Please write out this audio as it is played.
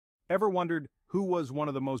Ever wondered who was one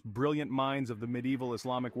of the most brilliant minds of the medieval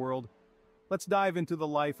Islamic world? Let's dive into the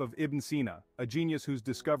life of Ibn Sina, a genius whose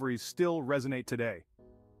discoveries still resonate today.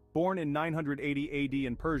 Born in 980 AD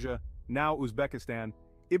in Persia, now Uzbekistan,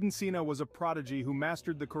 Ibn Sina was a prodigy who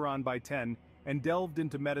mastered the Quran by 10 and delved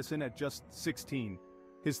into medicine at just 16.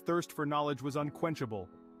 His thirst for knowledge was unquenchable.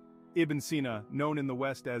 Ibn Sina, known in the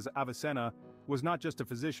West as Avicenna, was not just a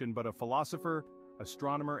physician but a philosopher,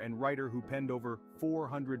 astronomer and writer who penned over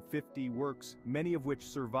 450 works, many of which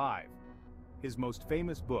survive. His most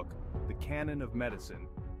famous book, The Canon of Medicine,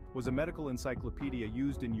 was a medical encyclopedia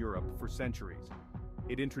used in Europe for centuries.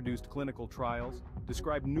 It introduced clinical trials,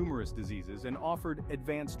 described numerous diseases, and offered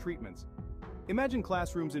advanced treatments. Imagine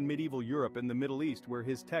classrooms in medieval Europe and the Middle East where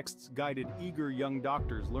his texts guided eager young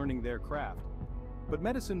doctors learning their craft. But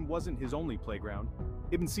medicine wasn't his only playground.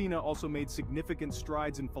 Ibn Sina also made significant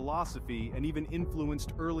strides in philosophy and even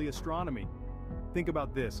influenced early astronomy. Think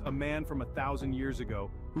about this, a man from 1,000 years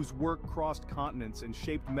ago, whose work crossed continents and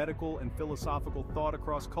shaped medical and philosophical thought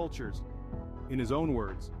across cultures. In his own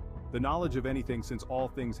words, "The knowledge of anything, since all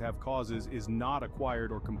things have causes, is not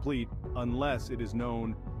acquired or complete unless it is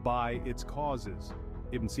known by its causes."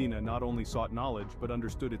 Ibn Sina not only sought knowledge but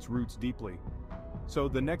understood its roots deeply. So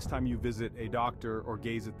the next time you visit a doctor or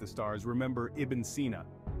gaze at the stars, remember Ibn Sina,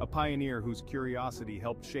 a pioneer whose curiosity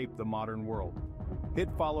helped shape the modern world. Hit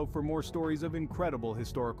follow for more stories of incredible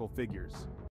historical figures.